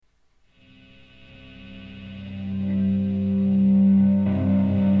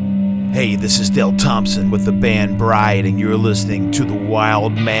Hey, this is Del Thompson with the band Bride, and you're listening to the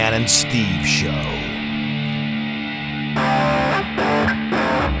Wildman and Steve Show.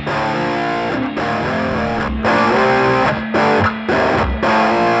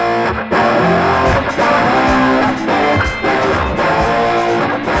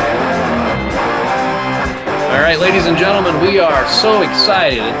 All right, ladies and gentlemen, we are so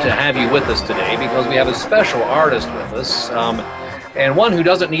excited to have you with us today because we have a special artist with us. And one who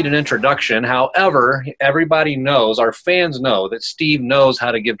doesn't need an introduction. However, everybody knows, our fans know, that Steve knows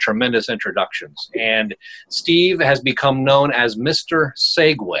how to give tremendous introductions. And Steve has become known as Mr.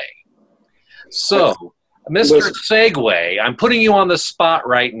 Segway. So, Mr. Segway, I'm putting you on the spot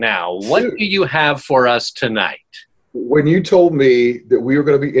right now. What do you have for us tonight? When you told me that we were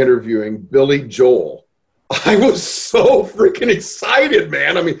going to be interviewing Billy Joel, I was so freaking excited,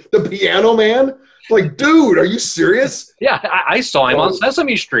 man. I mean, the piano man. Like, dude, are you serious? Yeah, I saw him on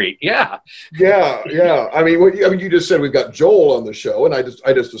Sesame Street. Yeah. Yeah. I mean, you just said we've got Joel on the show, and I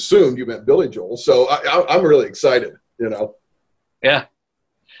just assumed you meant Billy Joel. So I'm really excited. You know. Yeah.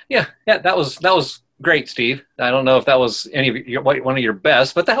 That was great, Steve. I don't know if that was one of your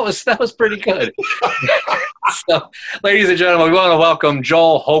best, but that was pretty good. So, ladies and gentlemen, we want to welcome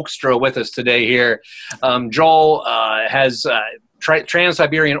Joel Hoekstra with us today here. Joel has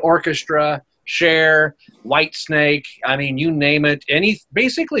Trans-Siberian Orchestra, Cher, Whitesnake, I mean, you name it.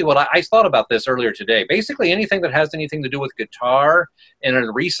 Basically, what I thought about this earlier today, basically anything that has anything to do with guitar in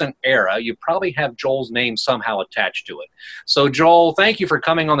a recent era, you probably have Joel's name somehow attached to it. So, Joel, thank you for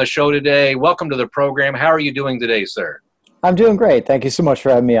coming on the show today. Welcome to the program. How are you doing today, sir? I'm doing great. Thank you so much for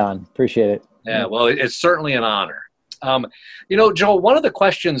having me on. Appreciate it. Yeah, well, it's certainly an honor. Joel, one of the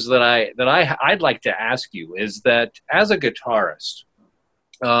questions that I'd like to ask you is that as a guitarist,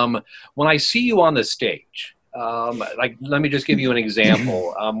 when I see you on the stage, let me just give you an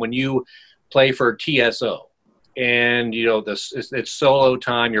example. When you play for TSO and, it's solo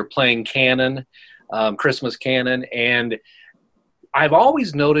time, you're playing canon, Christmas canon, and I've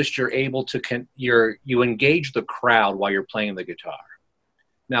always noticed you're able to, you engage the crowd while you're playing the guitar.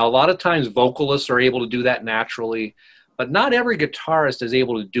 Now, a lot of times vocalists are able to do that naturally, but not every guitarist is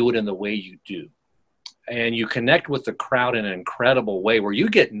able to do it in the way you do. And you connect with the crowd in an incredible way where you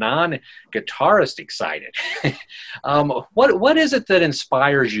get non-guitarists excited. What is it that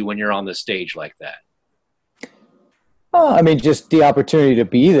inspires you when you're on the stage like that? I mean, just the opportunity to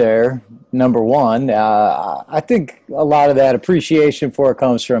be there, number one. I think a lot of that appreciation for it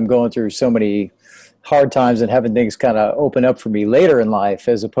comes from going through so many hard times and having things kind of open up for me later in life,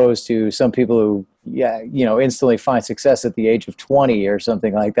 as opposed to some people who, instantly find success at the age of 20 or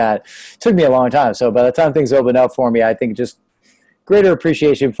something like that. It took me a long time. So by the time things opened up for me, I think just greater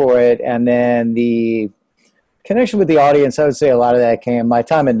appreciation for it. And then the connection with the audience, I would say a lot of that came my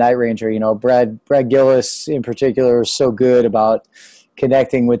time at Night Ranger. Brad Gillis in particular is so good about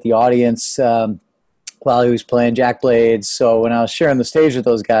connecting with the audience while he was playing Jack Blades. So when I was sharing the stage with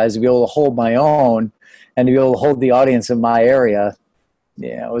those guys, to be able to hold my own and to be able to hold the audience in my area,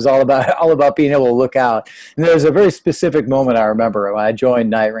 it was all about being able to look out. And there was a very specific moment I remember when I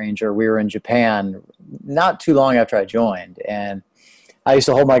joined Night Ranger. We were in Japan not too long after I joined, and I used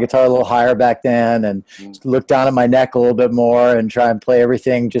to hold my guitar a little higher back then and look down at my neck a little bit more and try and play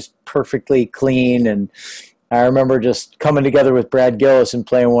everything just perfectly clean. And I remember just coming together with Brad Gillis and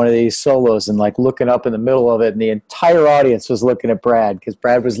playing one of these solos and looking up in the middle of it, and the entire audience was looking at Brad because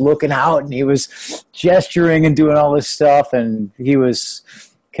Brad was looking out and he was gesturing and doing all this stuff, and he was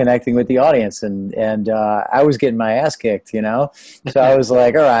connecting with the audience, and I was getting my ass kicked, So I was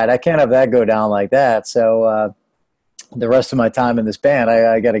like, all right, I can't have that go down like that. So the rest of my time in this band,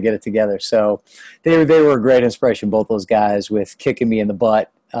 I got to get it together. So they were a great inspiration, both those guys, with kicking me in the butt,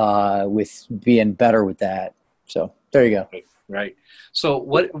 with being better with that. So there you go. Right. So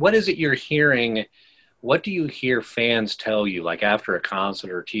what is it you're hearing? What do you hear fans tell you, like after a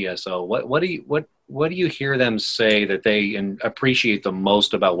concert or TSO? What do you hear them say that they appreciate the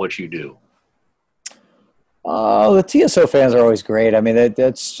most about what you do? The TSO fans are always great. I mean,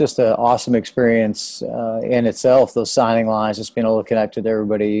 that's just an awesome experience in itself, those signing lines, just being able to connect with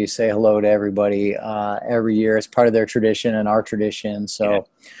everybody, say hello to everybody every year. It's part of their tradition and our tradition. So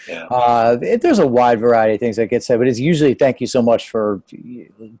there's a wide variety of things that get said, but it's usually thank you so much for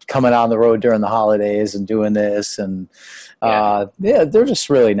coming on the road during the holidays and doing this. And they're just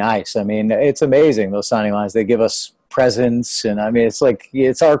really nice. I mean, it's amazing, those signing lines. They give us presents, and I mean,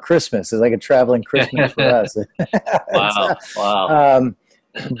 it's our Christmas. It's like a traveling Christmas for us. Wow.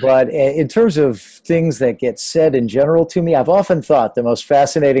 But in terms of things that get said in general to me, I've often thought the most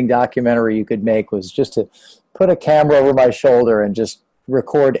fascinating documentary you could make was just to put a camera over my shoulder and just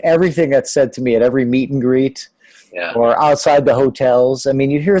record everything that's said to me at every meet and greet Yeah. or outside the hotels. I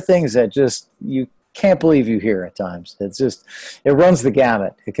mean, you hear things that just you can't believe you hear at times. It's just, it runs the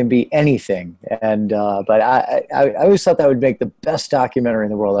gamut. It can be anything. And but I always thought that would make the best documentary in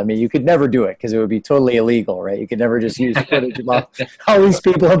the world. I mean, you could never do it because it would be totally illegal, right? You could never just use footage of all these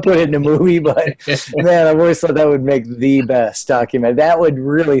people and put it in a movie. But man, I've always thought that would make the best documentary. That would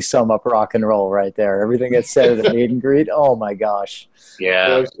really sum up rock and roll right there. Everything that's said at a meet and greet. Oh my gosh.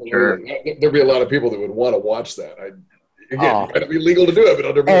 Yeah, sure. There'd be a lot of people that would want to watch that. Again, it might be legal to do it,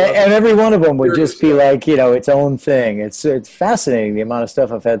 but and every one of them would just be like, its own thing. It's fascinating the amount of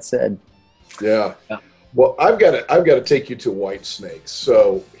stuff I've had said. Yeah. Well, I've got to take you to Whitesnake.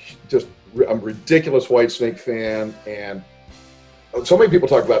 So, I'm a ridiculous Whitesnake fan, and so many people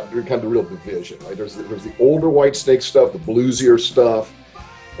talk about kind of the real division. Right? There's the older Whitesnake stuff, the bluesier stuff,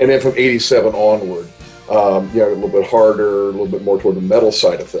 and then from '87 onward, a little bit harder, a little bit more toward the metal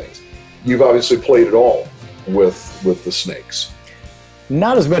side of things. You've obviously played it all with the Snakes.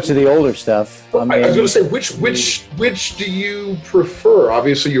 Not as much of the older stuff. I was going to say, which do you prefer?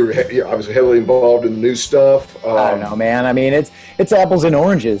 Obviously, you're obviously heavily involved in the new stuff. I don't know, man. I mean, it's apples and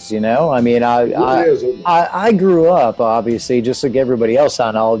oranges, I mean, I grew up, obviously, just like everybody else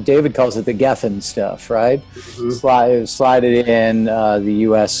David calls it the Geffen stuff, right? Mm-hmm. Slided in the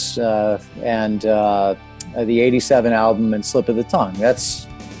U.S. And the '87 album and Slip of the Tongue. That's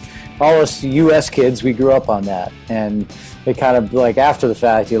all us U.S. kids, we grew up on that. And it kind of like after the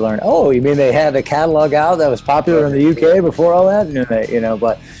fact, you learn, oh, you mean they had a catalog out that was popular in the UK before all that?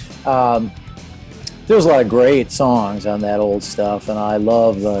 But there's a lot of great songs on that old stuff, and I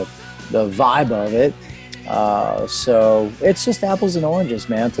love the vibe of it. So it's just apples and oranges,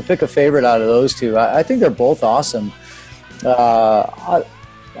 man. To pick a favorite out of those two, I think they're both awesome.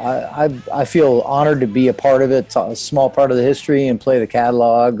 I feel honored to be a part of it, a small part of the history, and play the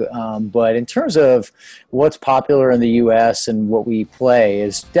catalog. But in terms of what's popular in the U.S. and what we play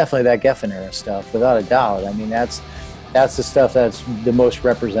is definitely that Geffen era stuff, without a doubt. I mean, that's the stuff that's the most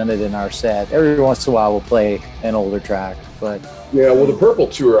represented in our set. Every once in a while, we'll play an older track, but yeah. Well, the Purple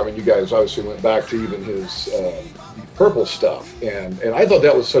tour. I mean, you guys obviously went back to even his Purple stuff, and I thought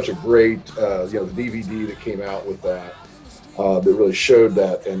that was such a great, the DVD that came out with that. That really showed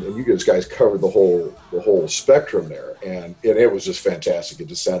that, and you guys covered the whole spectrum there, and it was just fantastic. It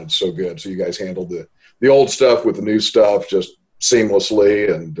just sounded so good. So you guys handled the old stuff with the new stuff just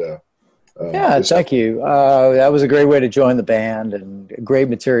seamlessly, and thank you. That was a great way to join the band, and great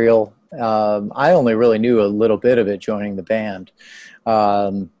material. I only really knew a little bit of it joining the band.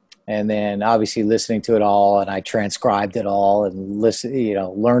 And then obviously listening to it all, and I transcribed it all and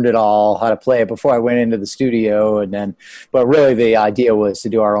learned it all, how to play it before I went into the studio. But really the idea was to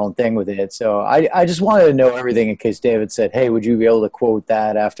do our own thing with it. So I just wanted to know everything in case David said, hey, would you be able to quote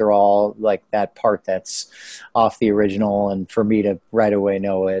that after all, like that part that's off the original, and for me to right away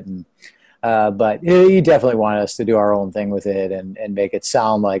know it. And, but he definitely wanted us to do our own thing with it and make it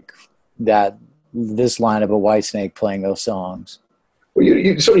sound like this line of a Whitesnake playing those songs. Well,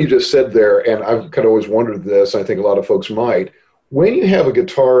 something you just said there, and I've kind of always wondered this, and I think a lot of folks might. When you have a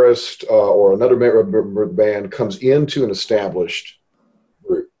guitarist or another member of the band comes into an established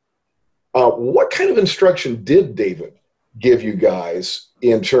group, what kind of instruction did David give you guys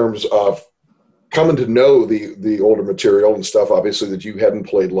in terms of coming to know the older material and stuff, obviously, that you hadn't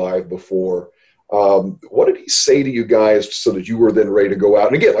played live before? What did he say to you guys so that you were then ready to go out?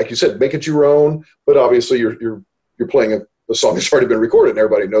 And again, like you said, make it your own, but obviously you're playing a song that's already been recorded and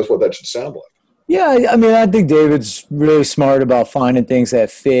everybody knows what that should sound like. Yeah, I mean, I think David's really smart about finding things that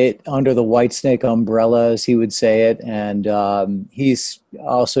fit under the Whitesnake umbrella, as he would say it. And he's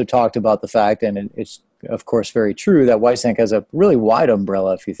also talked about the fact, and it's of course very true, that Whitesnake has a really wide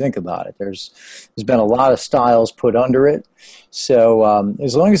umbrella if you think about it. There's been a lot of styles put under it. So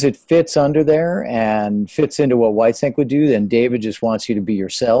as long as it fits under there and fits into what Whitesnake would do, then David just wants you to be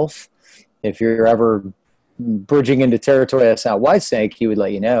yourself. If you're ever bridging into territory that's not Whitesnake, he would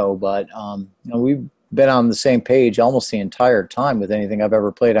let you know. But we've been on the same page almost the entire time with anything I've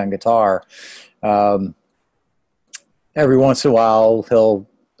ever played on guitar. Every once in a while, he'll,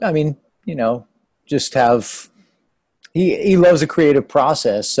 just have. He loves a creative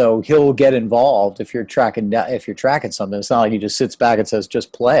process, so he'll get involved if you're tracking something. It's not like he just sits back and says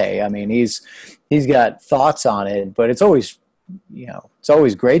just play. I mean, he's got thoughts on it, but it's always. It's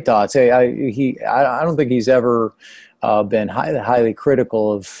always great thoughts. I don't think he's ever been highly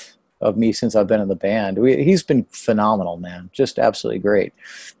critical of me since I've been in the band. He's been phenomenal, man. Just absolutely great.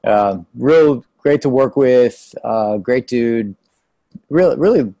 Real great to work with. Great dude.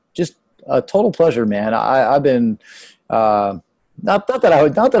 Really just a total pleasure, man. I've been not that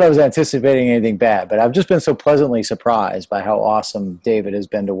I was anticipating anything bad, but I've just been so pleasantly surprised by how awesome David has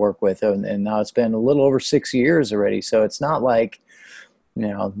been to work with, and now it's been a little over 6 years already. So it's not like,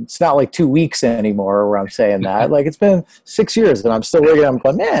 it's not like 2 weeks anymore where I'm saying that. Like, it's been 6 years and I'm still working. I'm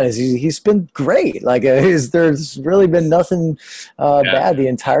going, man, he's been great. Like, there's really been nothing bad the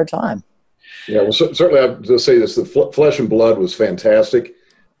entire time. Yeah, well, certainly I have to say this: the Flesh and Blood was fantastic.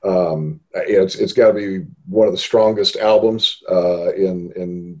 It's got to be one of the strongest albums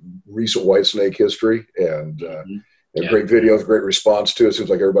in recent Whitesnake history, and great videos, great response to it. Seems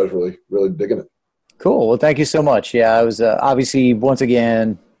like everybody's really digging it. Cool. Well, thank you so much. Yeah, it was obviously once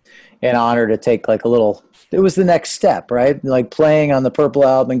again an honor to take like it was the next step, right? Like playing on the Purple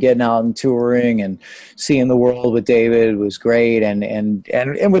album and getting out and touring and seeing the world with David was great, and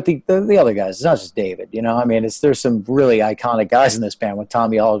with the other guys. It's not just David, I mean, there's some really iconic guys in this band with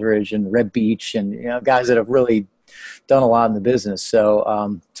Tommy Aldridge and Red Beach, and guys that have really done a lot in the business.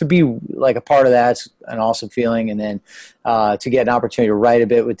 So to be like a part of that's an awesome feeling, and then to get an opportunity to write a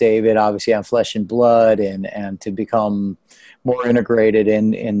bit with David, obviously on Flesh and Blood, and to become more integrated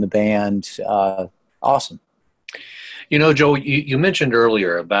in the band. Awesome. Joe, you mentioned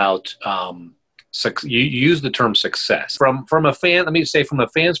earlier about you used the term success. From a fan, let me say, from a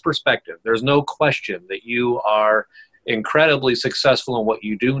fan's perspective, there's no question that you are incredibly successful in what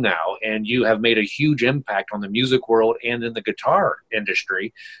you do now, and you have made a huge impact on the music world and in the guitar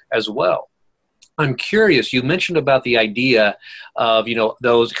industry as well. I'm curious, you mentioned about the idea of,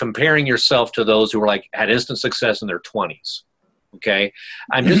 those comparing yourself to those who were had instant success in their 20s. Okay.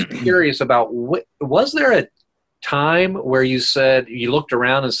 I'm just curious about, was there a time where you looked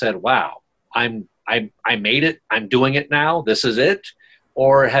around and said, wow, I made it, I'm doing it now, this is it?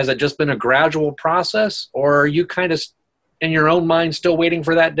 Or has it just been a gradual process? Or are you kind of in your own mind still waiting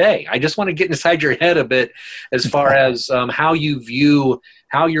for that day? I just want to get inside your head a bit as far as how you're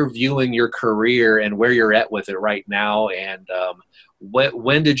viewing your career and where you're at with it right now. And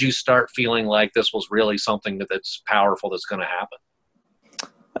when did you start feeling like this was really something that's powerful that's going to happen?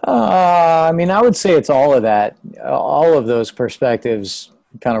 I mean, I would say it's all of that, all of those perspectives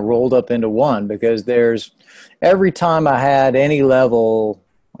kind of rolled up into one, because every time I had any level,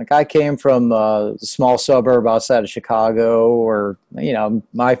 like I came from a small suburb outside of Chicago, or,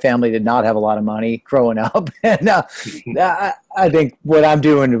 my family did not have a lot of money growing up. And I think what I'm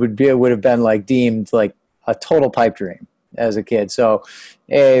doing would have been deemed like a total pipe dream as a kid. So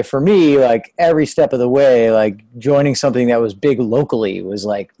for me, every step of the way, joining something that was big locally was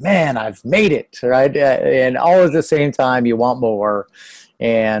man, I've made it, right? And all at the same time, you want more.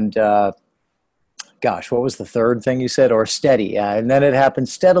 And gosh, what was the third thing you said? Or steady. And then it happened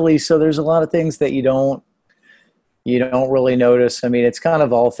steadily. So there's a lot of things that you don't really notice. I mean, it's kind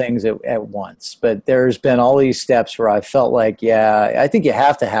of all things at once, but there's been all these steps where I felt I think you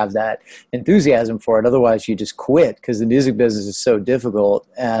have to have that enthusiasm for it. Otherwise you just quit, because the music business is so difficult.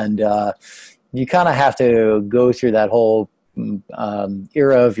 And you kind of have to go through that whole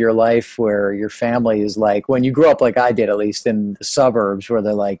era of your life where your family is when you grow up, like I did, at least in the suburbs, where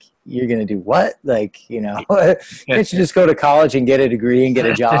they're you're going to do what? Can't you just go to college and get a degree and get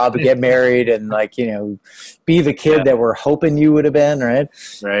a job and get married and be the kid that we're hoping you would have been, right?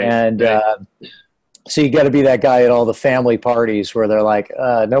 Right. And so you got to be that guy at all the family parties where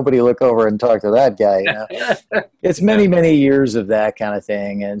they're nobody look over and talk to that guy. It's many, many years of that kind of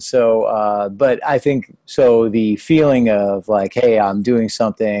thing. And so, but I think, so the feeling of hey, I'm doing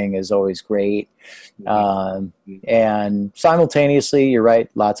something is always great. And simultaneously, you're right,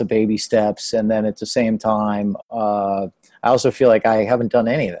 lots of baby steps. And then at the same time, I also feel like I haven't done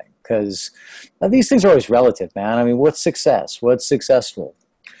anything, because these things are always relative, man. I mean, what's success? What's successful?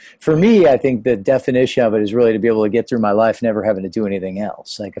 For me, I think the definition of it is really to be able to get through my life never having to do anything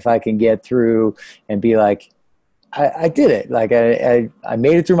else. If I can get through and be I did it. I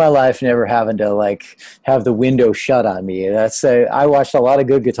made it through my life never having to have the window shut on me. I watched a lot of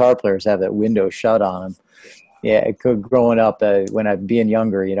good guitar players have that window shut on them. Yeah, growing up, when I being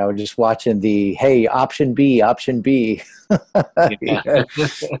younger, just watching the, hey, option B. Yeah.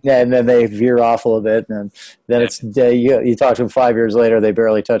 And then they veer off a little bit, and then it's you talk to them 5 years later, they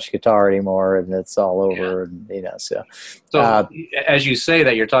barely touch guitar anymore, and it's all over. And, so as you say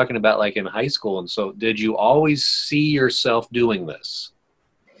that, you're talking about in high school, and so did you always see yourself doing this?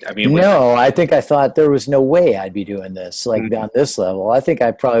 I mean, no, I think I thought there was no way I'd be doing this on this level. I think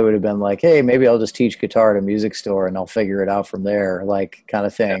I probably would have been hey, maybe I'll just teach guitar at a music store and I'll figure it out from there, kind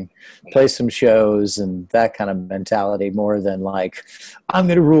of thing. Yeah. Play some shows and that kind of mentality, more than I'm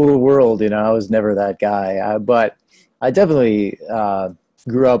going to rule the world. I was never that guy. But I definitely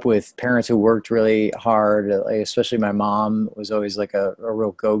grew up with parents who worked really hard, especially my mom was always like a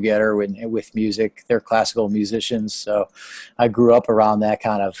real go-getter with music. They're classical musicians, so I grew up around that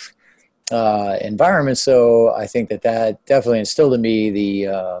kind of environment. So I think that definitely instilled in me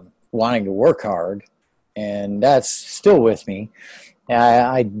the wanting to work hard, and that's still with me.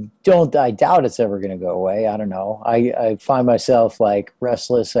 I doubt it's ever going to go away. I don't know. I find myself like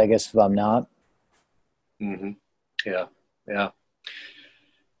restless, I guess, if I'm not. Mm-hmm. Yeah. Yeah.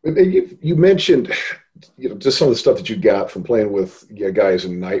 You mentioned, just some of the stuff that you got from playing with guys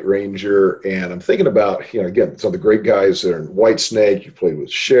in Night Ranger, and I'm thinking about, again, some of the great guys that are in Whitesnake. You played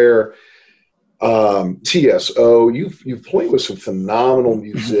with Cher, TSO. You've played with some phenomenal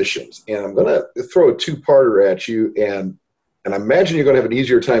musicians, and I'm going to throw a two-parter at you, and I imagine you're going to have an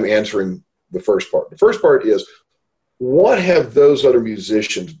easier time answering the first part. The first part is, what have those other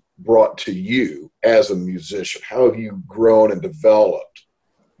musicians brought to you as a musician? How have you grown and developed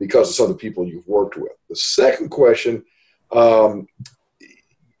because of some of the people you've worked with? The second question,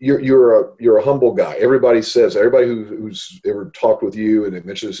 you're a humble guy. Everybody who's ever talked with you and they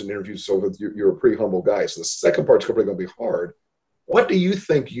mentioned this in interviews, so you're a pretty humble guy. So the second part's probably going to be hard. What do you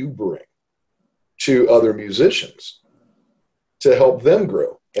think you bring to other musicians to help them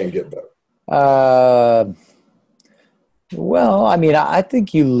grow and get better? Well, I mean, I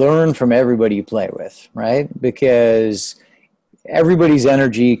think you learn from everybody you play with, right? Because everybody's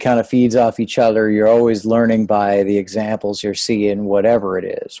energy kind of feeds off each other. You're always learning by the examples you're seeing, whatever it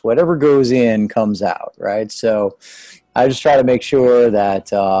is. Whatever goes in comes out, right? So I just try to make sure that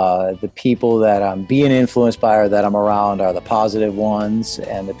the people that I'm being influenced by or that I'm around are the positive ones,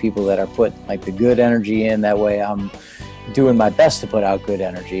 and the people that are putting like the good energy in. That way I'm doing my best to put out good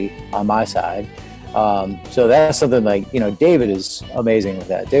energy on my side. So that's something like, David is amazing with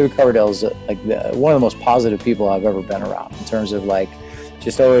that. David Coverdale's like one of the most positive people I've ever been around in terms of like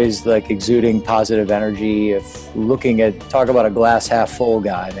just always like exuding positive energy. Talk about a glass half full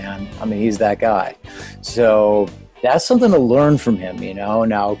guy, man. I mean, he's that guy. So that's something to learn from him,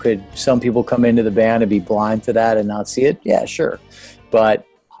 Now, could some people come into the band and be blind to that and not see it? Yeah, sure. But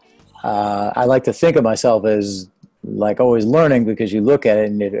I like to think of myself as like always learning, because you look at it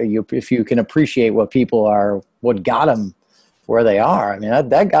and if you can appreciate what got them where they are. I mean,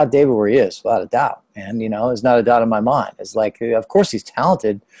 that got David where he is, without a doubt. And, there's not a doubt in my mind. It's like, of course he's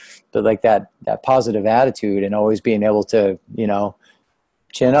talented, but like that positive attitude and always being able to,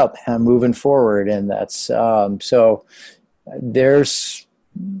 chin up and moving forward. And that's, so there's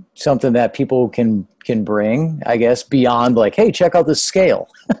something that people can bring, I guess, beyond like, hey, check out this scale.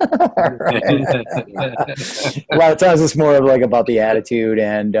 A lot of times it's more of like about the attitude,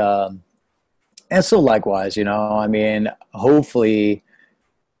 and so likewise, I mean, hopefully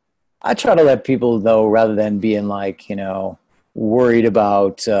I try to let people know, rather than being like, worried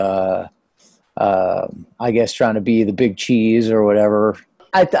about, I guess, trying to be the big cheese or whatever.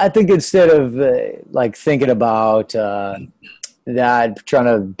 I think instead of like thinking about that, trying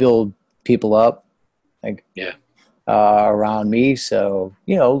to build people up, like, yeah, around me. So,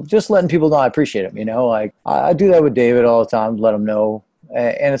 just letting people know I appreciate them, like I do that with David all the time, let him know.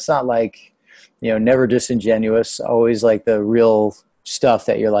 And it's not like, never disingenuous, always like the real stuff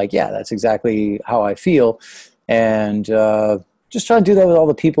that you're like, yeah, that's exactly how I feel. And just try to do that with all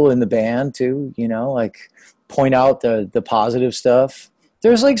the people in the band too, like point out the positive stuff.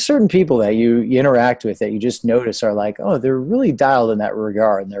 There's like certain people that you interact with that you just notice are like, oh, they're really dialed in that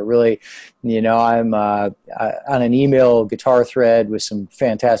regard. And they're really, I'm on an email guitar thread with some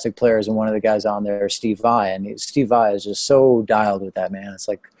fantastic players, and one of the guys on there, Steve Vai. And Steve Vai is just so dialed with that, man. It's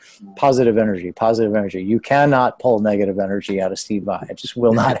like positive energy. You cannot pull negative energy out of Steve Vai. It just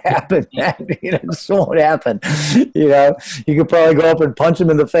will not happen, man. It just won't happen. You could probably go up and punch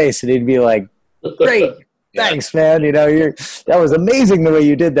him in the face and he'd be like, great. Thanks, man. That was amazing the way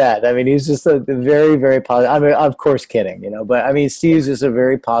you did that. I mean, he's just a very, very positive. I mean, of course, kidding, but I mean, Steve's just a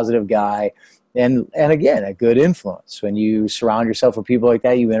very positive guy, and again, a good influence. When you surround yourself with people like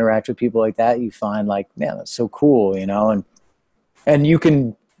that, you interact with people like that, you find like, man, that's so cool, and you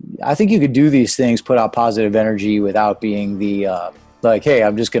can. I think you could do these things, put out positive energy without being the like, hey,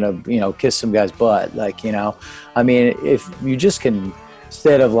 I'm just gonna kiss some guy's butt, like I mean, if you just can.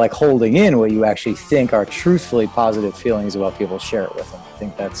 Instead of like holding in what you actually think are truthfully positive feelings about people, share it with them. I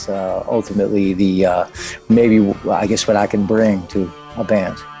think that's ultimately the maybe, I guess, what I can bring to a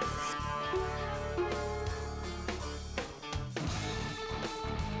band.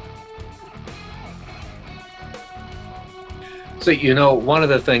 So, one of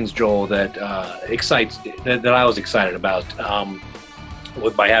the things, Joel, that excites that I was excited about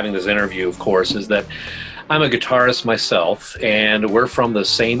by having this interview, of course, is that I'm a guitarist myself, and we're from the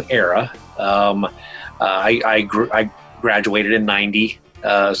same era. I graduated in '90,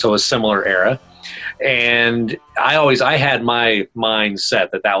 so a similar era. And I had my mind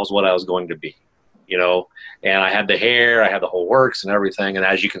set that was what I was going to be, you know. And I had the hair, I had the whole works and everything. And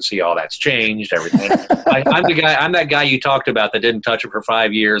as you can see, all that's changed. Everything. I'm that guy you talked about that didn't touch it for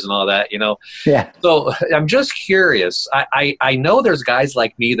 5 years and all that, you know. Yeah. So I'm just curious. I know there's guys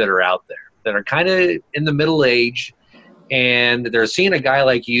like me that are out there that are kind of in the middle age, and they're seeing a guy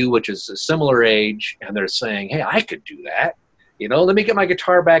like you, which is a similar age, and they're saying, "Hey, I could do that." You know, let me get my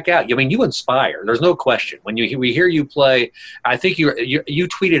guitar back out. I mean, you inspire. There's no question. When we hear you play, I think you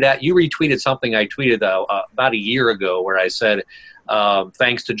retweeted something I tweeted about a year ago where I said,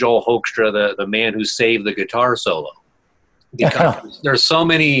 thanks to Joel Hoekstra, the man who saved the guitar solo. Because there's so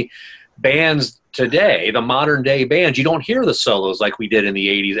many bands today, the modern day bands, you don't hear the solos like we did in the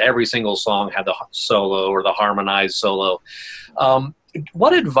 80s. Every single song had the solo or the harmonized solo.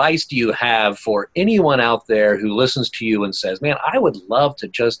 What advice do you have for anyone out there who listens to you and says, man, I would love to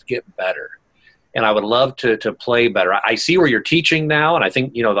just get better, and I would love to play better? I see where you're teaching now, and I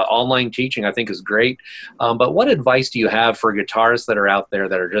think, you know, the online teaching I think is great. But what advice do you have for guitarists that are out there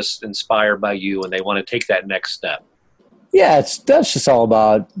that are just inspired by you and they want to take that next step? Yeah, that's just all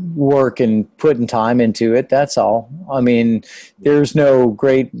about work and putting time into it. That's all. I mean, there's no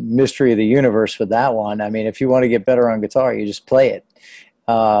great mystery of the universe with that one. I mean, if you want to get better on guitar, you just play it.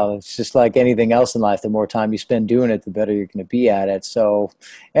 It's just like anything else in life. The more time you spend doing it, the better you're going to be at it. So,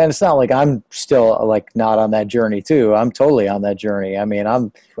 and it's not like I'm still like not on that journey too. I'm totally on that journey. I mean,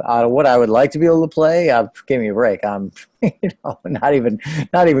 I'm out of what I would like to be able to play. Give me a break. I'm, you know, not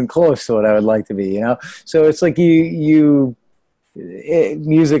even close to what I would like to be, you know? So it's like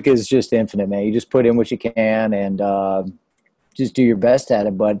music is just infinite, man. You just put in what you can and, just do your best at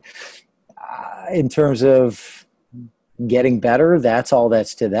it. But, in terms of getting better, that's all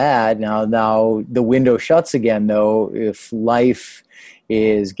that's to that. Now the window shuts again, though, if life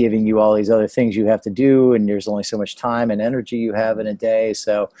is giving you all these other things you have to do, and there's only so much time and energy you have in a day.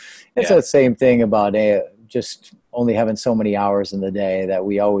 So it's that same thing about just only having so many hours in the day that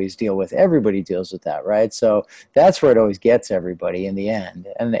we always deal with. Everybody deals with that, right? So that's where it always gets everybody in the end.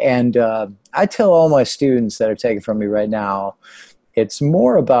 And I tell all my students that are taking from me right now, it's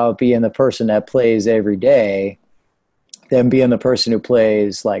more about being the person that plays every day than being the person who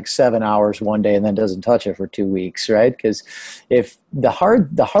plays like 7 hours one day and then doesn't touch it for 2 weeks, right? Because if the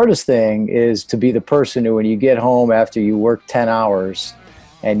hardest thing is to be the person who, when you get home after you work 10 hours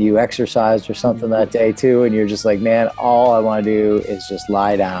and you exercised or something that day too, and you're just like, man, all I want to do is just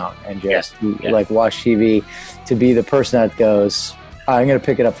lie down and just like watch TV, to be the person that goes, I'm going to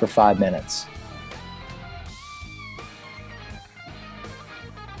pick it up for 5 minutes.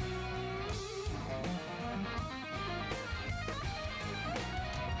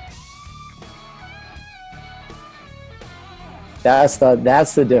 That's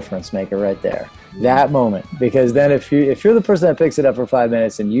the difference maker right there. That moment, because then if you're the person that picks it up for 5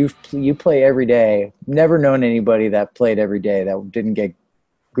 minutes and you play every day, never known anybody that played every day that didn't get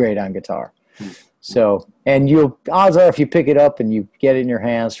great on guitar. So, and odds are if you pick it up and you get it in your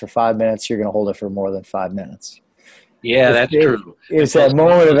hands for 5 minutes, you're going to hold it for more than 5 minutes. Yeah, that's true. It's that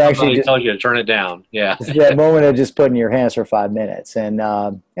moment of actually just tells you to turn it down. Yeah, it's that moment of just putting your hands for 5 minutes. And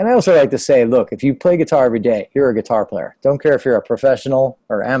I also like to say, look, if you play guitar every day, you're a guitar player. Don't care if you're a professional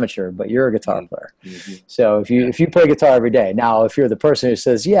or amateur, but you're a guitar player. Mm-hmm. So if you play guitar every day, now if you're the person who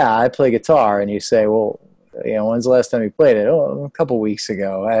says, yeah, I play guitar, and you say, well, you know, when's the last time you played it? Oh, a couple weeks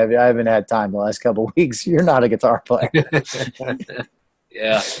ago. I haven't had time the last couple of weeks. You're not a guitar player.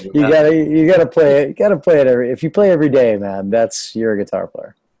 Yeah, you gotta play it. You gotta play it if you play every day, man. You're a guitar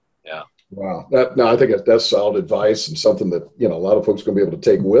player. Yeah. Wow. I think that's solid advice and something that, you know, a lot of folks are going to be able to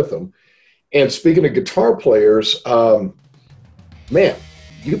take with them. And speaking of guitar players, man,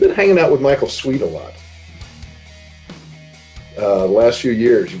 you've been hanging out with Michael Sweet a lot. The last few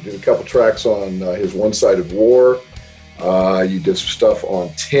years, you did a couple tracks on his One-Sided War. You did some stuff on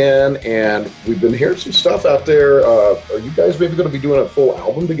 10, and we've been hearing some stuff out there. Are you guys maybe going to be doing a full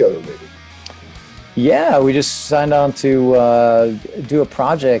album together, maybe? Yeah, we just signed on to do a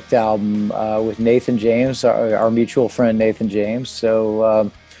project album with Nathan James, our mutual friend Nathan James.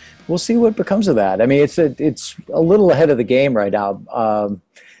 So we'll see what becomes of that. I mean, it's a little ahead of the game right now.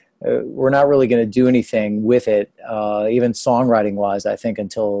 We're not really going to do anything with it, even songwriting-wise, I think,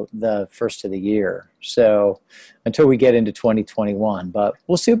 until the first of the year. So until we get into 2021. But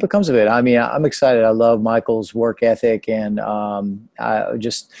we'll see what becomes of it. I mean, I'm excited. I love Michael's work ethic and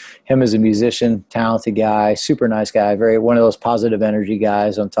just him as a musician, talented guy, super nice guy, one of those positive energy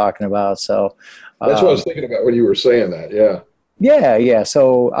guys I'm talking about. So That's what I was thinking about when you were saying that. Yeah. Yeah.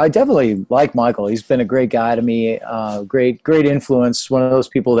 So I definitely like Michael. He's been a great guy to me. Great influence. One of those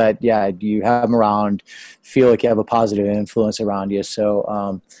people that, you have him around, feel like you have a positive influence around you.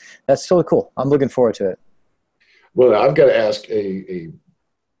 So that's totally cool. I'm looking forward to it. Well, I've got to ask a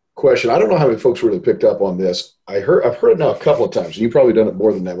question. I don't know how many folks really picked up on this. I've heard it now a couple of times. You've probably done it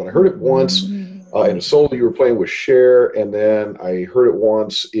more than that, but I heard it once in a solo you were playing with Cher, and then I heard it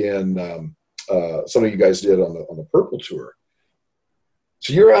once in some of you guys did on the Purple tour.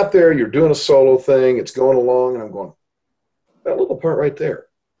 So you're out there, you're doing a solo thing, it's going along, and I'm going, that little part right there,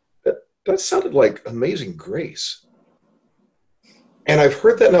 that sounded like Amazing Grace. And I've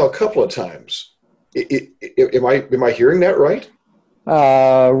heard that now a couple of times. Am I hearing that right?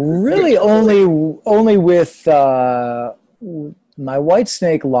 Really only with my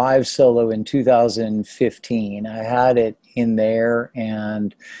Whitesnake live solo in 2015. I had it in there,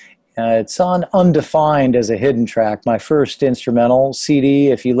 and it's on Undefined as a hidden track, my first instrumental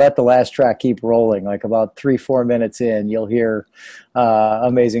CD. If you let the last track keep rolling, like about 3-4 minutes in, you'll hear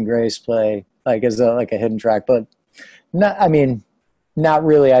Amazing Grace play as a hidden track. But not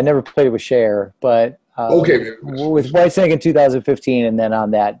really. I never played it with Cher, but with Whitesnake in 2015, and then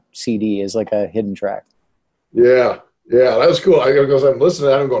on that CD is like a hidden track. Yeah, that was cool. Because I'm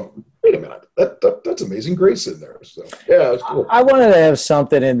listening, and I'm going, wait a minute, that's Amazing Grace in there. So yeah, it's cool. I wanted to have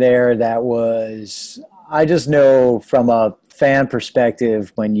something in there that was. I just know from a fan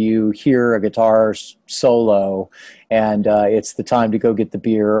perspective, when you hear a guitar solo and it's the time to go get the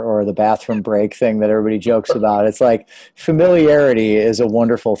beer or the bathroom break thing that everybody jokes about, it's like familiarity is a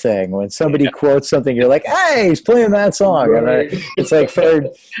wonderful thing. When somebody quotes something, you're like, hey, he's playing that song. Right. And it's like fair.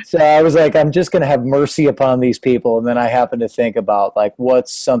 So I was like, I'm just going to have mercy upon these people. And then I happened to think about like,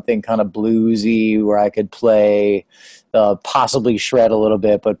 what's something kind of bluesy where I could play possibly shred a little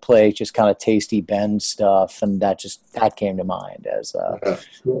bit, but play just kind of tasty bend stuff, and that came to mind as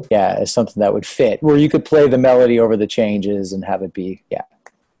cool. as something that would fit, where you could play the melody over the changes and have it be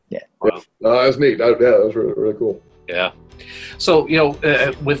Wow. That's neat. That was really, really cool. Yeah. So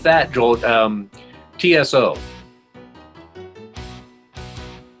with that, Joel, TSO.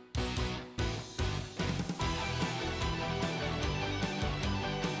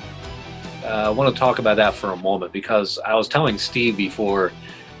 I want to talk about that for a moment, because I was telling Steve before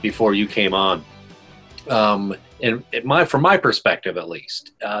you came on, and from my perspective at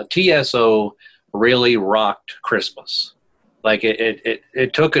least, TSO really rocked Christmas. Like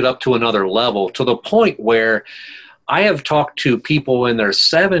it took it up to another level, to the point where I have talked to people in their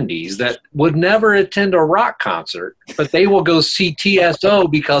 70s that would never attend a rock concert, but they will go see TSO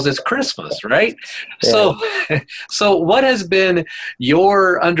because it's Christmas, right? Yeah. So what has been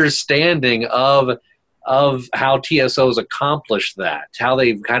your understanding of how TSO's accomplished that, how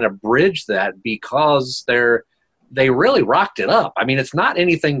they've kind of bridged that, because they really rocked it up? I mean, it's not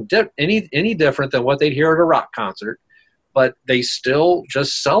anything any different than what they'd hear at a rock concert, but they still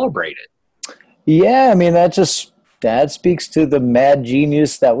just celebrate it. Yeah, I mean, that speaks to the mad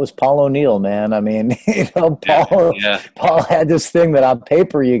genius that was Paul O'Neill, man. I mean, Paul had this thing that on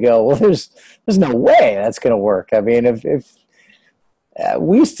paper you go, well, there's no way that's going to work. I mean, if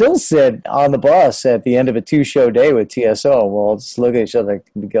we still sit on the bus at the end of a 2-show day with TSO, we'll just look at each other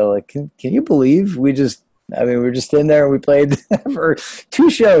and go, like, can you believe we're just in there and we played for 2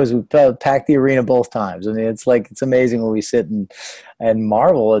 shows. We packed the arena both times. I mean, it's amazing when we sit and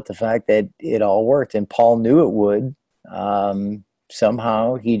marvel at the fact that it all worked, and Paul knew it would.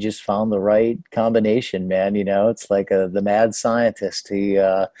 Somehow he just found the right combination, man. It's like the mad scientist. He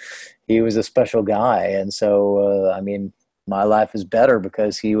was a special guy. And so, I mean, my life is better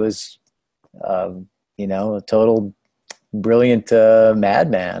because he was, a total brilliant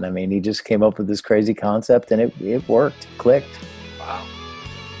madman. I mean, he just came up with this crazy concept, and it worked, clicked. Wow.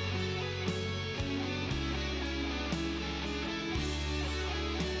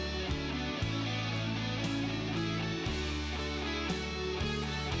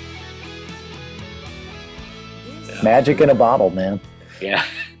 Magic in a bottle, man. Yeah,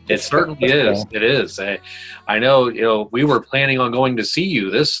 it certainly is. It is. I know, we were planning on going to see you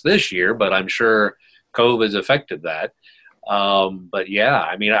this year, but I'm sure COVID's affected that. But yeah,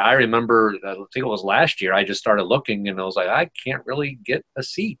 I mean, I remember, I think it was last year, I just started looking and I was like, I can't really get a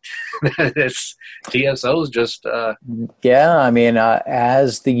seat. TSO's just... Yeah, I mean,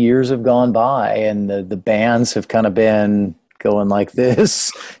 as the years have gone by and the bands have kind of been going like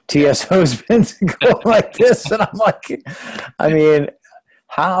this, TSO's been going like this, and I'm like, I mean,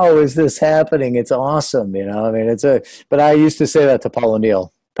 how is this happening? It's awesome, I mean, but I used to say that to Paul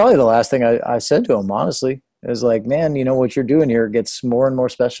O'Neill. Probably the last thing I said to him, honestly. It was like, man, you know, what you're doing here gets more and more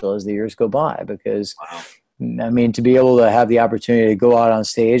special as the years go by, because I mean, to be able to have the opportunity to go out on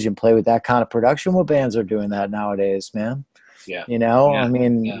stage and play with that kind of production, what bands are doing that nowadays, man? Yeah. You know, Yeah. I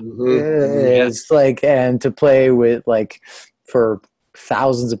mean, Yeah. it's like, and to play with like for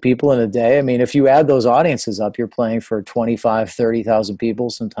thousands of people in a day. I mean, if you add those audiences up, you're playing for 25, 30,000 people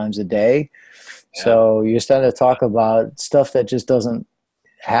sometimes a day. Yeah. So you're starting to talk about stuff that just doesn't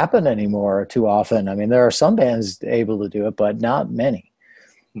happen anymore too often. I mean, there are some bands able to do it, but not many.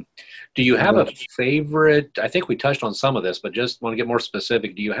 Do you have a favorite? I think we touched on some of this, but just want to get more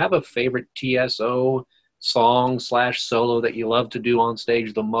specific. Do you have a favorite TSO song / solo that you love to do on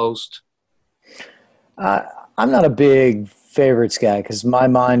stage the most? I'm not a big favorites guy because my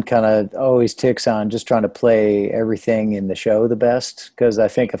mind kind of always ticks on just trying to play everything in the show the best. Because I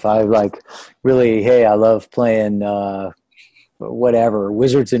think if I like really, hey, I love playing whatever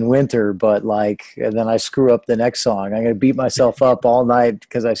Wizards in Winter, but like, and then I screw up the next song, I'm gonna beat myself up all night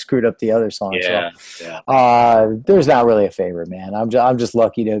because I screwed up the other song. There's not really a favorite, man. I'm just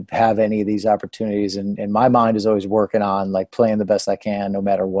lucky to have any of these opportunities, and my mind is always working on like playing the best I can, no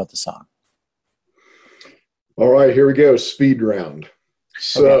matter what the song. All right, here we go. Speed round.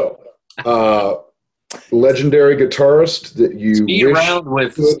 So, legendary guitarist that you Speed round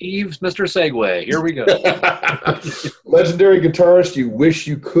with Steve's Mr. Segway. Here we go. Legendary guitarist you wish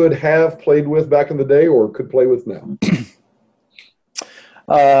you could have played with back in the day or could play with now?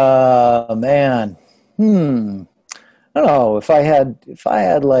 Man. I don't know. If I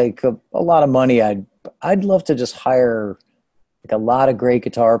had like a lot of money, I'd love to just hire like a lot of great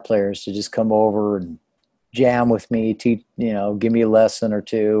guitar players to just come over and jam with me, teach, you know, give me a lesson or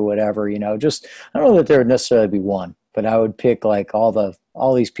two, whatever, you know. Just, I don't know that there would necessarily be one, but I would pick like all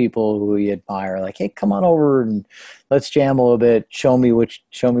these people who you admire, like, hey, come on over and let's jam a little bit. Show me what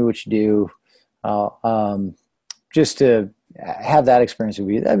you do. Just to have that experience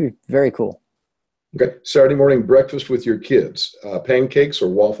that'd be very cool. Okay. Saturday morning breakfast with your kids, pancakes or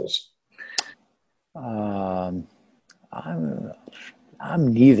waffles? I'm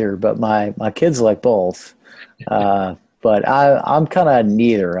neither, but my kids like both. But I'm kind of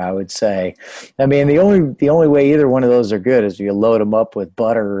neither, I would say. I mean, the only way either one of those are good is you load them up with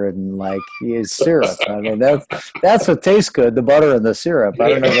butter and like use syrup. I mean, that's what tastes good, the butter and the syrup. I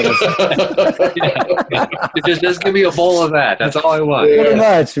don't know what it's just give me a bowl of that. That's all I want. Pretty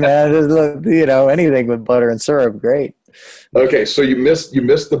much, man. Just, you know, anything with butter and syrup, great. Okay, so you missed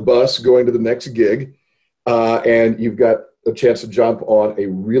the bus going to the next gig, and you've got a chance to jump on a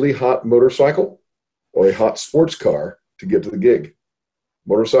really hot motorcycle or a hot sports car to get to the gig.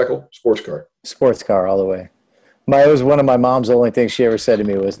 Motorcycle, sports car. Sports car all the way. It was one of my mom's only things she ever said to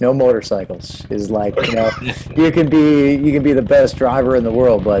me was no motorcycles. Is like, you know, you can be the best driver in the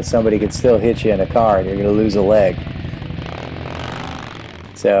world, but somebody could still hit you in a car and you're going to lose a leg.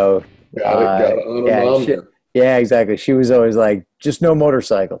 So yeah, exactly. She was always like, just no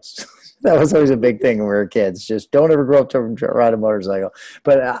motorcycles. That was always a big thing when we were kids. Just don't ever grow up to ride a motorcycle.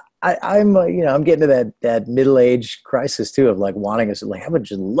 But I'm you know, I'm getting to that middle age crisis too of like wanting us, like I would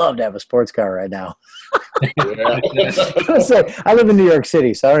just love to have a sports car right now. I live in New York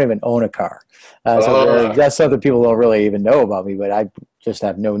City, so I don't even own a car. So that's something people don't really even know about me. But I just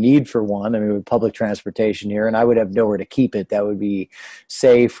have no need for one. I mean, with public transportation here, and I would have nowhere to keep it that would be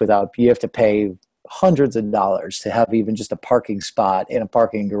safe without you have to pay hundreds of dollars to have even just a parking spot in a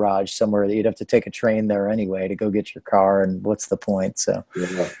parking garage somewhere that you'd have to take a train there anyway to go get your car. And what's the point? So,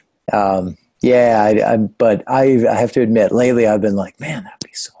 but I have to admit, lately I've been like, man, that'd be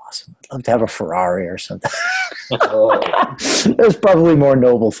so awesome. I'd love to have a Ferrari or something. There's probably more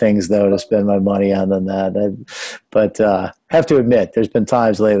noble things though to spend my money on than that. But have to admit, there's been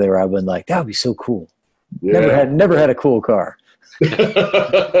times lately where I've been like, that would be so cool. Yeah. Never had a cool car.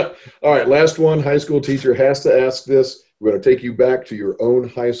 All right, last one. High school teacher has to ask this. We're going to take you back to your own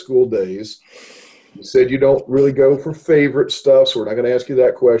high school days. You said you don't really go for favorite stuff, so we're not going to ask you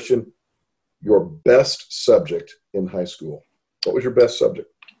that question. Your best subject in high school. What was your best subject?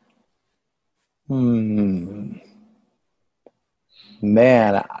 Man,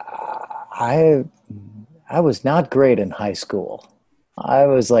 I was not great in high school. I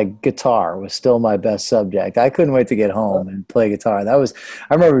was like, guitar was still my best subject. I couldn't wait to get home and play guitar. I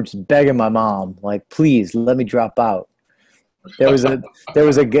remember just begging my mom, like, please let me drop out. There was a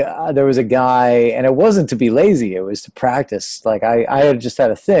guy, and it wasn't to be lazy. It was to practice. Like I had just had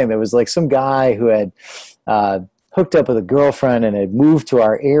a thing. There was like some guy who had hooked up with a girlfriend and had moved to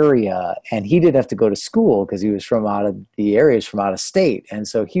our area, and he didn't have to go to school because he was from out of the areas from out of state. And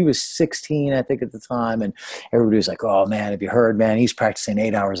so he was 16, I think, at the time. And everybody was like, oh man, have you heard, man, he's practicing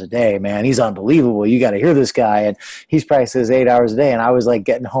 8 hours a day, man. He's unbelievable. You got to hear this guy. And he's practicing 8 hours a day. And I was like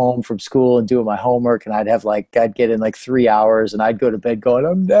getting home from school and doing my homework, and I'd get in like 3 hours, and I'd go to bed going,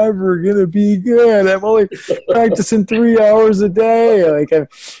 I'm never going to be good. I'm only practicing 3 hours a day. Like,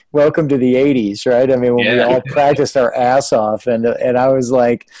 welcome to the 80s, right? I mean, when we all practiced our ass off, and I was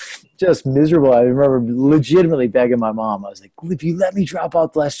like just miserable. I remember legitimately begging my mom. I was like, if you let me drop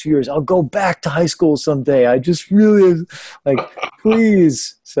out the last 2 years, I'll go back to high school someday. I just really like,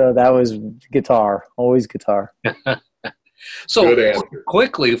 please. So that was guitar, always guitar. So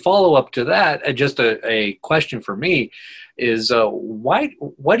quickly follow up to that, just a question for me is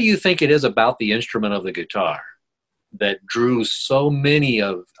what do you think it is about the instrument of the guitar that drew so many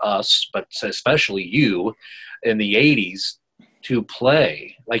of us, but especially you, in the 80s to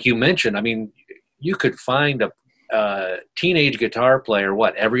play? Like you mentioned, I mean, you could find a teenage guitar player,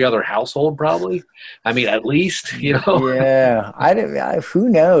 every other household probably? I mean, at least, Yeah. Who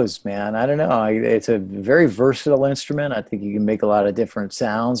knows, man? I don't know. It's a very versatile instrument. I think you can make a lot of different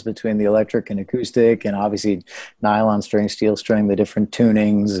sounds between the electric and acoustic, and obviously nylon string, steel string, the different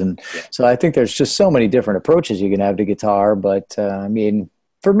tunings. And so I think there's just so many different approaches you can have to guitar. But I mean,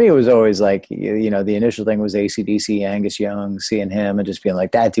 for me, it was always like, the initial thing was AC/DC, Angus Young, seeing him and just being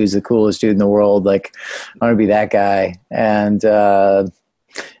like, that dude's the coolest dude in the world. Like, I want to be that guy. And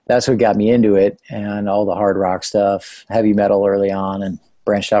that's what got me into it, and all the hard rock stuff, heavy metal early on, and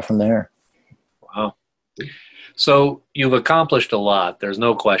branched out from there. Wow. So you've accomplished a lot. There's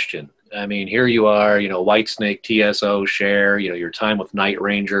no question. I mean, here you are, Whitesnake, TSO, Cher, your time with Night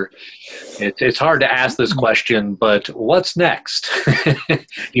Ranger. It's hard to ask this question, but what's next?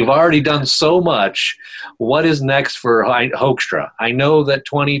 You've already done so much. What is next for Hoekstra? I know that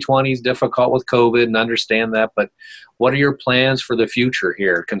 2020 is difficult with COVID and understand that, but what are your plans for the future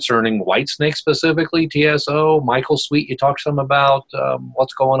here concerning Whitesnake specifically, TSO, Michael Sweet you talked some about?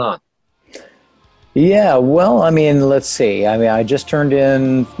 What's going on? Yeah, well, I mean, let's see. I mean, I just turned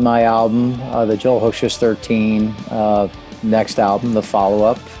in my album, the Joel Hoekstra's 13, next album, the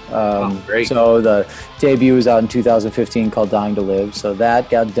follow-up. Great. So the debut was out in 2015 called Dying to Live. So that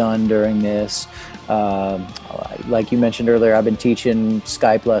got done during this. Like you mentioned earlier, I've been teaching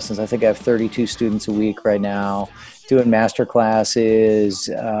Skype lessons. I think I have 32 students a week right now, doing master classes,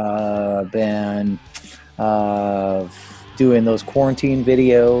 been doing those quarantine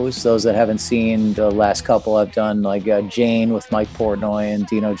videos. Those that haven't seen the last couple, I've done like Jane with Mike Portnoy and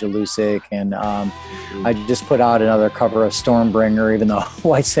Dino Jalusic, and I just put out another cover of Stormbringer, even though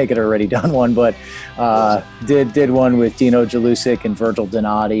Whitesnake had already done one, but did one with Dino Jalusic and Virgil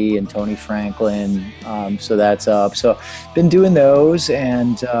Donati and Tony Franklin. So that's up. So been doing those,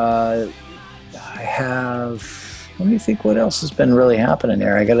 and I have. Let me think what else has been really happening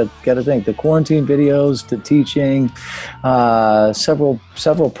there. I gotta think. The quarantine videos, the teaching,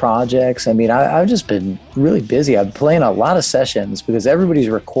 several projects. I mean, I've just been really busy. I'm playing a lot of sessions because everybody's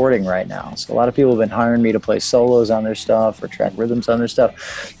recording right now. So a lot of people have been hiring me to play solos on their stuff or track rhythms on their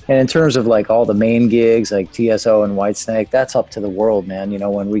stuff. And in terms of like all the main gigs, like TSO and Whitesnake, that's up to the world, man.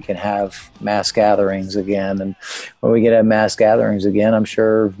 When we can have mass gatherings again, and when we get have mass gatherings again, I'm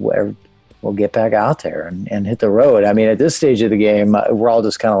sure we'll get back out there and hit the road. I mean, at this stage of the game, we're all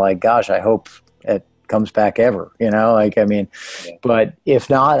just kind of like, gosh, I hope it comes back ever, but if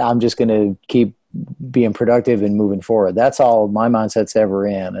not, I'm just going to keep being productive and moving forward. That's all my mindset's ever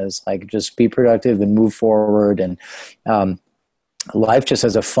in, is like, just be productive and move forward. And, life just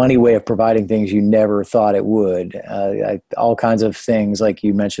has a funny way of providing things you never thought it would. All kinds of things, like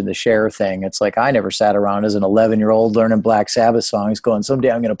you mentioned the Cher thing. It's like, I never sat around as an 11-year-old learning Black Sabbath songs going,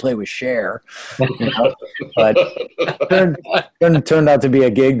 someday I'm going to play with Cher. But turned out to be a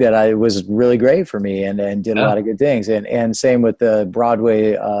gig that was really great for me, and did a lot of good things. And same with the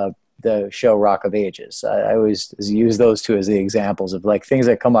Broadway the show Rock of Ages. I always use those two as the examples of like things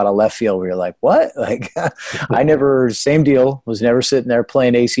that come out of left field where you're like, what? Like, same deal, was never sitting there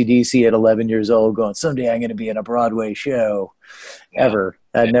playing AC/DC at 11 years old going, someday I'm going to be in a Broadway show ever.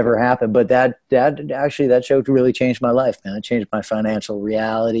 That never happened. But that show really changed my life, man. It changed my financial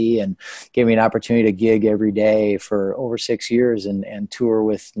reality and gave me an opportunity to gig every day for over 6 years and tour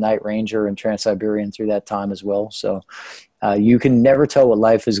with Night Ranger and Transiberian through that time as well. So you can never tell what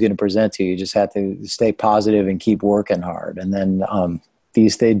life is going to present to you. You just have to stay positive and keep working hard. And then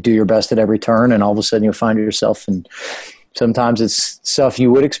these days, do your best at every turn, and all of a sudden you'll find yourself. And sometimes it's stuff you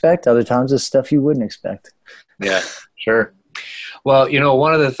would expect. Other times it's stuff you wouldn't expect. Yeah, sure. Well,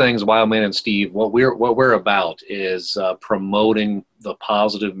 one of the things, Wildman and Steve, what we're about is promoting the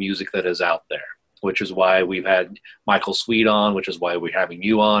positive music that is out there, which is why we've had Michael Sweet on, which is why we're having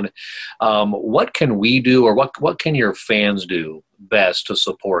you on. What can we do, or what can your fans do best to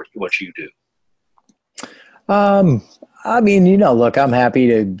support what you do? I mean, look, I'm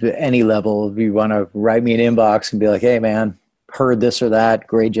happy to any level. If you want to write me an inbox and be like, hey, man, heard this or that,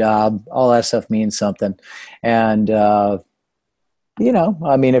 great job. All that stuff means something. And, I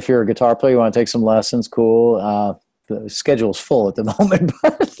mean, if you're a guitar player, you want to take some lessons, cool. The schedule's full at the moment,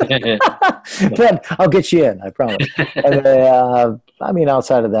 but I'll get you in, I promise. And, I mean,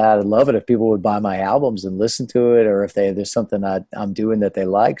 outside of that, I'd love it if people would buy my albums and listen to it, or if there's something I'm doing that they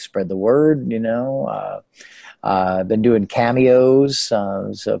like, spread the word, I've been doing cameos,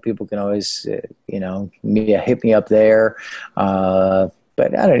 so people can always, hit me up there.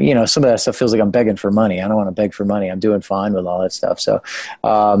 But I don't, some of that stuff feels like I'm begging for money. I don't want to beg for money. I'm doing fine with all that stuff. So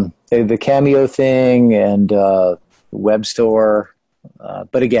the cameo thing and web store.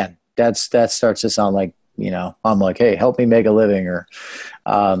 But again, that starts to sound like, I'm like, hey, help me make a living, or,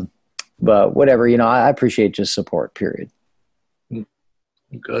 but whatever, I appreciate just support, period.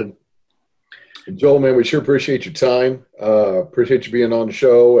 Good. Joel, man, we sure appreciate your time. Appreciate you being on the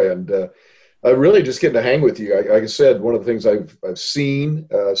show, and really just getting to hang with you. Like I said, one of the things I've seen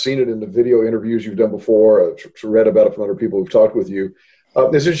it in the video interviews you've done before, read about it from other people who've talked with you,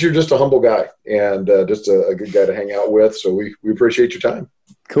 is that you're just a humble guy and just a good guy to hang out with. So we appreciate your time.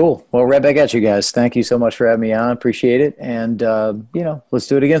 Cool. Well, right back at you guys. Thank you so much for having me on. Appreciate it. And, let's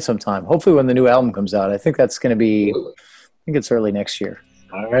do it again sometime. Hopefully when the new album comes out. I think that's going to be, I think it's early next year.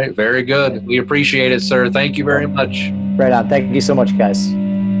 All right. Very good. We appreciate it, sir. Thank you very much. Right on. Thank you so much, guys.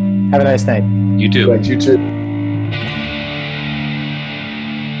 Have a nice night. You too. Thanks, you too.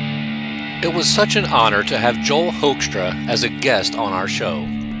 It was such an honor to have Joel Hoekstra as a guest on our show.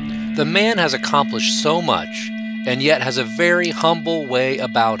 The man has accomplished so much, and yet has a very humble way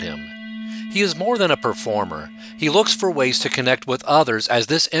about him. He is more than a performer. He looks for ways to connect with others, as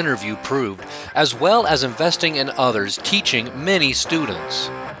this interview proved, as well as investing in others, teaching many students.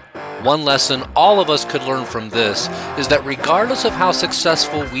 One lesson all of us could learn from this is that regardless of how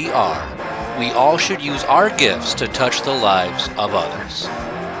successful we are, we all should use our gifts to touch the lives of others.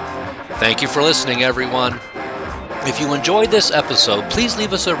 Thank you for listening, everyone. If you enjoyed this episode, please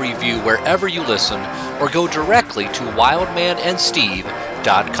leave us a review wherever you listen, or go directly to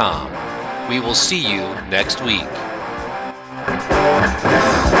wildmanandsteve.com. We will see you next week.